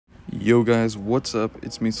Yo guys, what's up?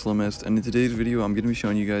 It's me Slimmest, and in today's video I'm going to be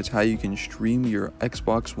showing you guys how you can stream your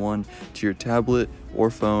Xbox One to your tablet or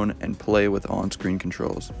phone and play with on-screen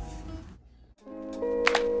controls.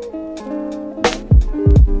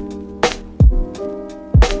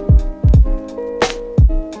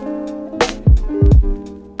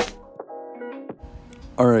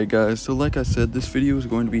 Alright guys, so like I said, this video is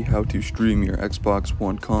going to be how to stream your Xbox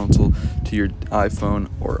One console to your iPhone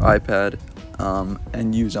or iPad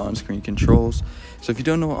and use on-screen controls. So if you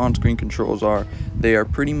don't know what on-screen controls are, they are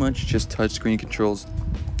pretty much just touchscreen controls.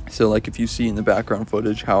 So like if you see in the background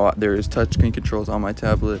footage how there is touchscreen controls on my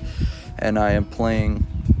tablet and I am playing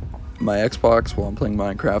my Xbox, well I'm playing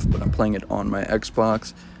Minecraft, but I'm playing it on my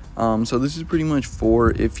Xbox. So this is pretty much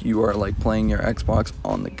for if you are like playing your Xbox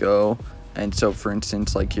on the go. And so for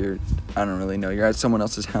instance, like I don't really know, you're at someone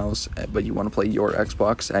else's house, but you want to play your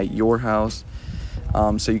Xbox at your house.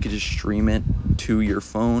 So you could just stream it to your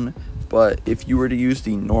phone. But if you were to use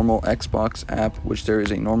the normal Xbox app, which there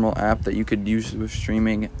is a normal app that you could use with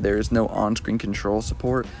streaming, there is no on-screen control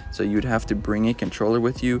support. So you'd have to bring a controller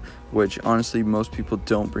with you, which honestly most people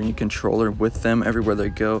don't bring a controller with them everywhere they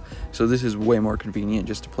go. So this is way more convenient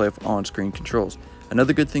just to play with on-screen controls.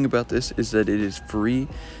 Another good thing about this is that it is free,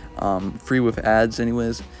 free with ads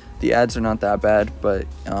anyways. The ads are not that bad, but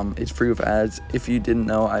it's free with ads. If you didn't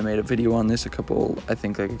know, I made a video on this I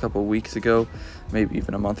think like a couple weeks ago, maybe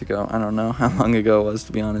even a month ago. I don't know how long ago it was,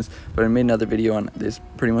 to be honest, but I made another video on this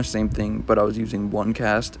pretty much same thing, but I was using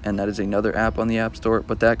OneCast, and that is another app on the App Store,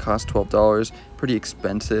 but that costs $12, pretty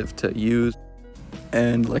expensive to use.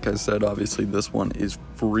 And like I said, obviously this one is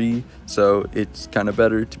free, so it's kind of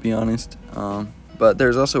better, to be honest. But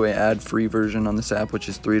there's also an ad-free version on this app, which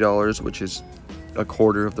is $3, which is a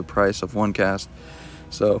quarter of the price of OneCast.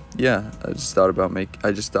 So yeah, I just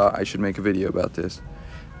thought I should make a video about this.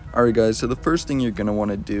 Alright guys, so the first thing you're gonna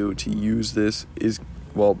want to do to use this is,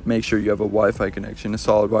 well, make sure you have a Wi-Fi connection, a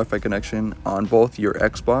solid Wi-Fi connection on both your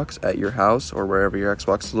Xbox at your house or wherever your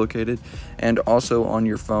Xbox is located, and also on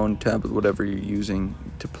your phone, tablet, whatever you're using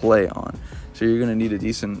to play on. So you're going to need a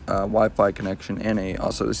decent Wi-Fi connection and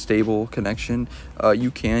also a stable connection.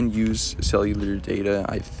 You can use cellular data,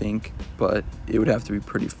 I think, but it would have to be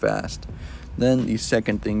pretty fast. Then the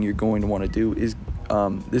second thing you're going to want to do is,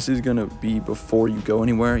 this is going to be before you go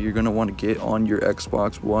anywhere, you're going to want to get on your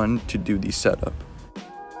Xbox One to do the setup.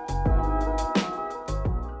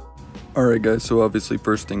 Alright guys, so obviously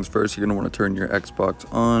first things first, you're going to want to turn your Xbox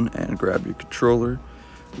on and grab your controller,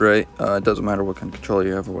 right? It doesn't matter what kind of controller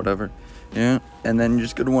you have or whatever. Yeah, and then you're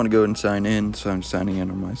just going to want to go and sign in. So I'm signing in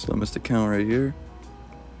on my Slimmest account right here.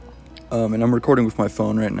 And I'm recording with my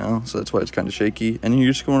phone right now, so that's why it's kind of shaky. And then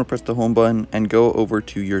you're just going to press the home button and go over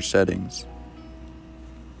to your settings.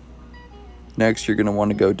 Next, you're going to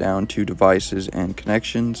want to go down to devices and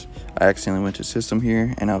connections. I accidentally went to system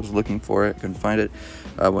here and I was looking for it, couldn't find it.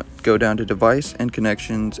 Go down to device and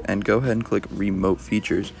connections and go ahead and click remote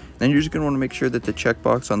features. Then you're just going to want to make sure that the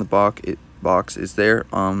checkbox on the box is there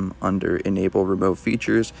under enable remote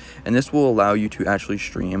features, and this will allow you to actually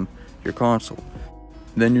stream your console.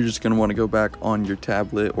 Then you're just going to want to go back on your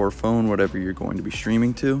tablet or phone, whatever you're going to be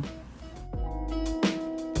streaming to.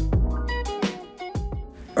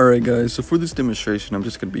 Alright guys, so for this demonstration I'm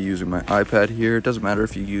just going to be using my iPad here. It doesn't matter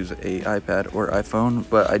if you use a iPad or iPhone,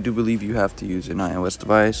 but I do believe you have to use an iOS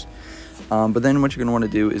device. But then what you're going to want to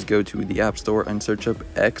do is go to the App Store and search up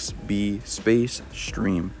XB space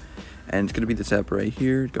stream. And it's going to be this app right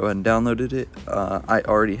here. Go ahead and download it. I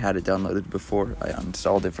already had it downloaded before I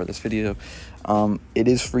installed it for this video. It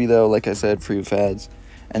is free though, like I said, free with ads.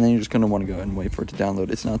 And then you're just going to want to go ahead and wait for it to download.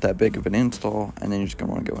 It's not that big of an install. And then you're just going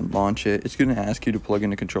to want to go and launch it. It's going to ask you to plug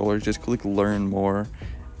in a controller. Just click learn more.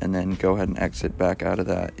 And then go ahead and exit back out of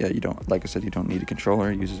that. Yeah, you don't, like I said, you don't need a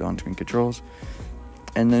controller. It uses on-screen controls.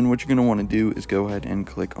 And then what you're going to want to do is go ahead and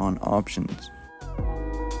click on options.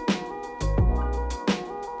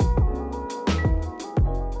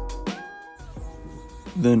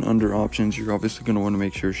 Then under options, you're obviously going to want to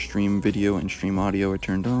make sure stream video and stream audio are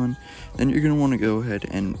turned on. Then you're going to want to go ahead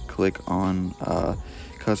and click on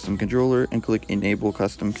custom controller and click enable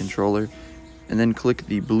custom controller. And then click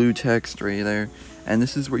the blue text right there. And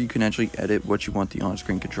this is where you can actually edit what you want the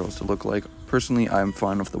on-screen controls to look like. Personally, I'm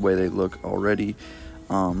fine with the way they look already.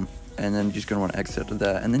 And then you're just going to want to exit to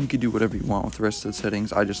that. And then you can do whatever you want with the rest of the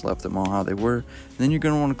settings. I just left them all how they were. And then you're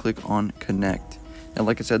going to want to click on connect. And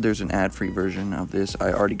like I said, there's an ad-free version of this.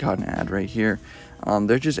 I already got an ad right here.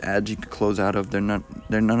 They're just ads you can close out of. They're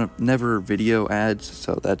never video ads,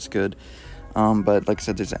 so that's good. But like I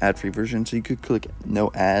said, there's an ad-free version, so you could click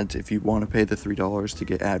no ads if you want to pay the $3 to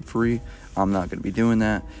get ad-free. I'm not going to be doing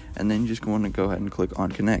that. And then you just want to go ahead and click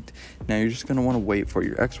on connect. Now you're just going to want to wait for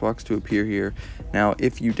your Xbox to appear here. Now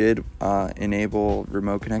if you did enable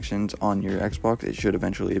remote connections on your Xbox, it should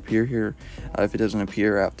eventually appear here. If it doesn't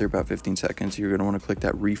appear after about 15 seconds, you're going to want to click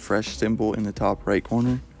that refresh symbol in the top right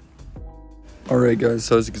corner. Alright guys,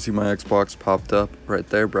 so as you can see, my Xbox popped up right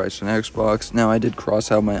there, Bryson Xbox. Now I did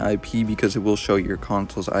cross out my IP because it will show your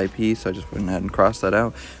console's IP, so I just went ahead and crossed that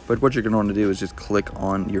out. But what you're going to want to do is just click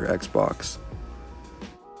on your Xbox.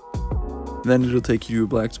 Then it'll take you to a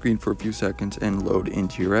black screen for a few seconds and load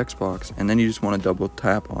into your Xbox. And then you just want to double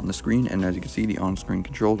tap on the screen, and as you can see, the on-screen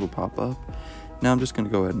controls will pop up. Now I'm just going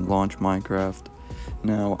to go ahead and launch Minecraft.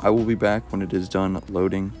 Now I will be back when it is done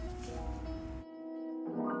loading.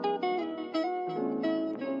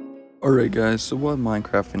 Alright guys, so while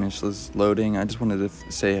Minecraft finishes loading, I just wanted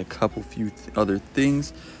to say a few other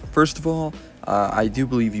things. First of all, I do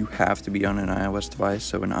believe you have to be on an iOS device,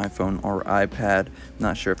 so an iPhone or iPad. I'm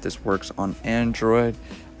not sure if this works on Android.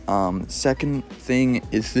 Second thing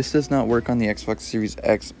is this does not work on the Xbox Series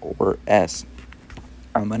X or S.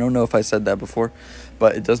 I don't know if I said that before,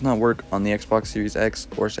 but it does not work on the Xbox Series X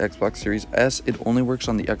or Xbox Series S. It only works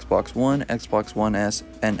on the Xbox One, Xbox One S,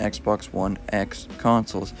 and Xbox One X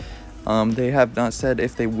consoles. They have not said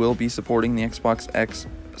if they will be supporting the Xbox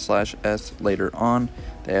X/S later on.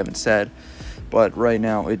 They haven't said, but right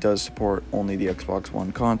now it does support only the Xbox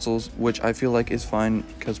One consoles, which I feel like is fine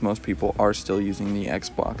because most people are still using the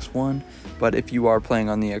Xbox One. But if you are playing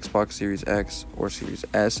on the Xbox Series X or Series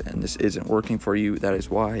S and this isn't working for you, that is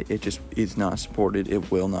why. It just is not supported. It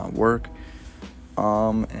will not work.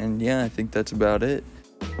 And yeah, I think that's about it.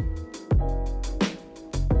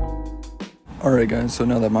 Alright guys, so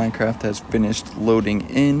now that Minecraft has finished loading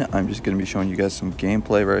in, I'm just going to be showing you guys some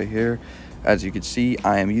gameplay right here. As you can see,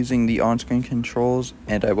 I am using the on-screen controls,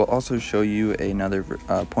 and I will also show you another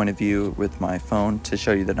point of view with my phone to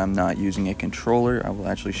show you that I'm not using a controller. I will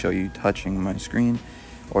actually show you touching my screen,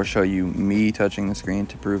 or show you me touching the screen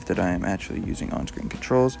to prove that I am actually using on-screen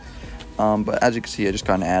controls. But as you can see, I just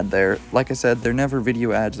got an ad there. Like I said, they're never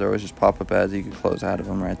video ads, they're always just pop-up ads. You can close out of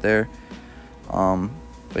them right there.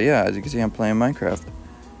 But yeah, as you can see, I'm playing Minecraft.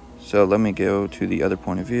 So let me go to the other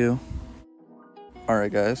point of view.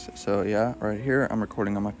 Alright guys, so yeah, right here, I'm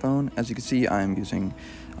recording on my phone. As you can see, I am using,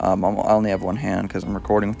 I only have one hand because I'm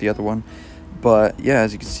recording with the other one. But yeah,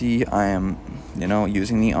 as you can see, I am,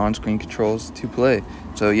 using the on-screen controls to play.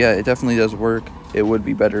 So yeah, it definitely does work. It would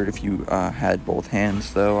be better if you had both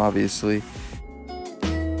hands though, obviously.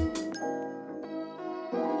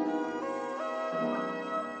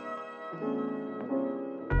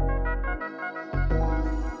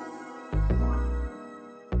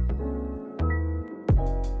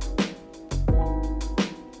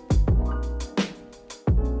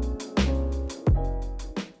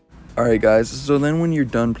 Alright guys, so then when you're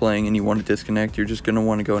done playing and you want to disconnect, you're just going to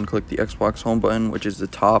want to go and click the Xbox home button, which is the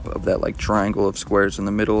top of that triangle of squares in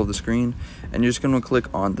the middle of the screen, and you're just going to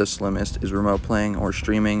click on the Slimmest is remote playing or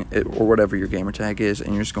streaming or whatever your gamer tag is,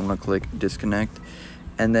 and you're just going to click disconnect,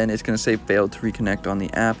 and then it's going to say failed to reconnect on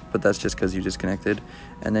the app, but that's just because you disconnected,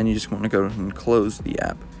 and then you just want to go and close the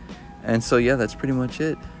app. And so yeah, that's pretty much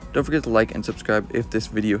it. Don't forget to like and subscribe if this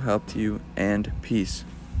video helped you, and peace.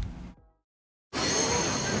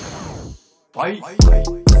 Bye.